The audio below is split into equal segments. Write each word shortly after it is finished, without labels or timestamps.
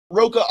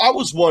Rocha, I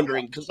was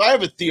wondering, because I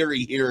have a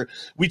theory here.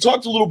 We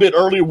talked a little bit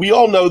earlier. We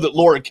all know that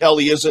Laura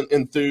Kelly isn't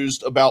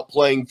enthused about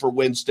playing for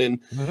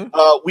Winston.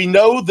 We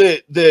know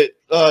that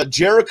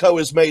Jericho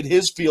has made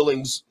his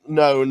feelings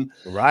known.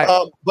 Right.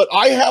 But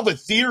I have a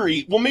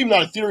theory. Well, maybe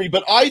not a theory,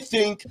 but I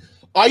think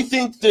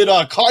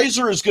that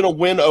Kaiser is going to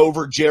win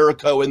over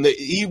Jericho and that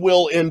he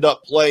will end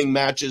up playing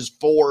matches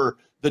for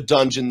the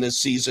dungeon this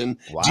season.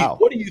 Wow.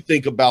 What do you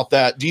think about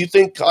that? Do you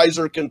think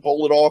Kaiser can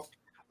pull it off?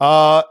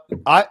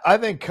 I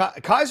think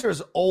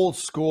Kaiser's old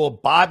school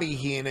Bobby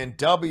Heenan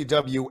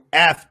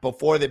WWF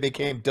before they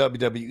became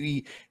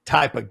WWE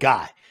type of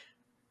guy.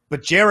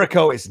 But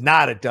Jericho is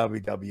not a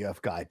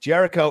WWF guy.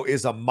 Jericho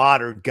is a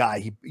modern guy.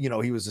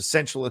 He was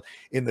essential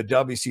in the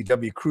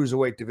WCW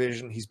Cruiserweight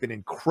division. He's been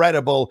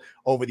incredible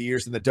over the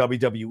years in the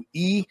WWE.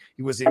 He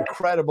was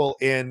incredible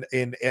in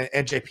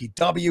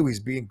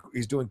NJPW.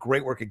 He's doing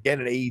great work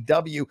again in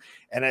AEW.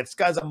 And this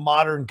guy's a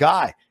modern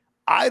guy.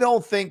 I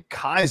don't think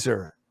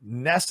Kaiser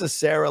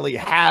necessarily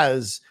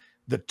has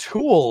the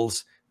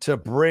tools to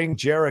bring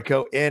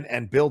Jericho in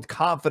and build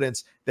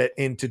confidence that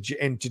into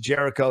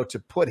Jericho to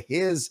put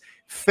his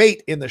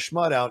fate in the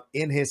Schmoedown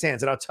in his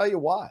hands. And I'll tell you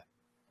why.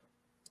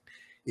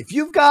 If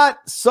you've got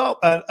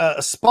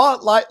a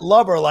spotlight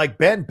lover like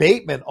Ben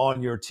Bateman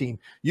on your team,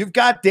 you've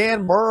got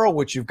Dan Murrow,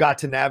 which you've got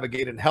to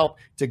navigate and help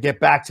to get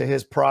back to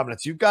his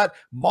prominence. You've got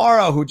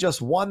Mara, who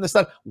just won this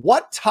stuff.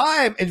 What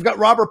time? And you've got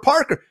Robert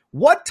Parker.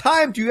 What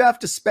time do you have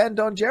to spend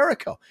on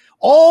Jericho?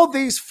 All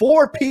these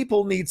four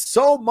people need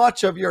so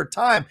much of your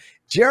time.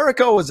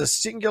 Jericho is a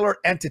singular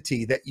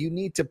entity that you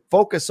need to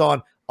focus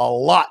on a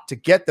lot to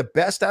get the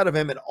best out of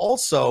him, and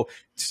also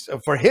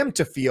for him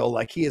to feel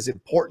like he is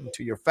important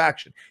to your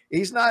faction.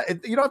 He's not,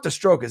 you don't have to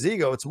stroke his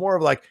ego. It's more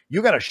of like,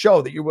 you got to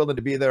show that you're willing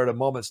to be there at a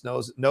moment's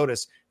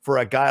notice for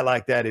a guy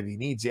like that if he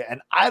needs you.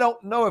 And I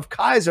don't know if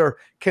Kaiser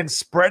can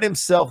spread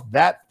himself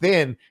that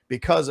thin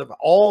because of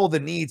all the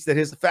needs that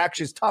his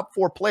faction's top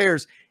four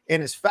players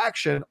in his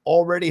faction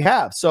already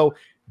have. So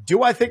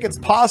do I think it's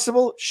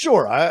possible?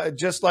 Sure.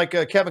 Just like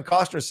Kevin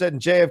Costner said in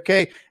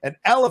JFK, an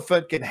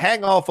elephant can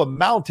hang off a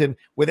mountain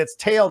with its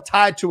tail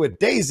tied to a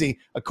daisy,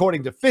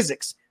 according to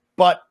physics.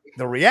 But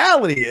the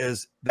reality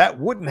is that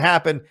wouldn't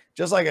happen,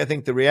 just like I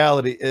think the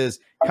reality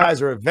is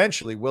Kaiser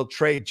eventually will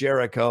trade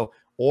Jericho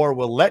or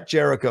will let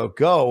Jericho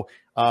go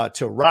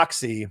to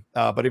Roxy.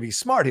 But if he's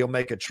smart, he'll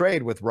make a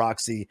trade with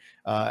Roxy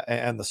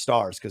and the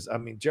Stars. Because, I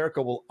mean,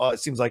 Jericho will, it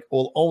seems like,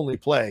 will only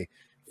play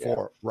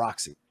for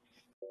Roxy.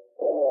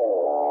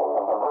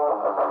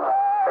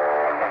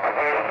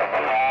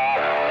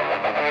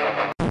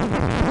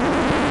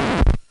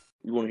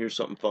 You want to hear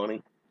something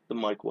funny? The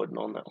mic wasn't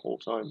on that whole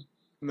time.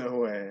 No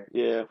way.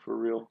 Yeah, for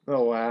real.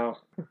 Oh, wow.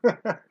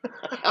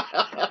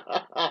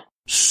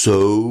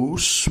 So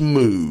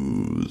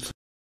smooth.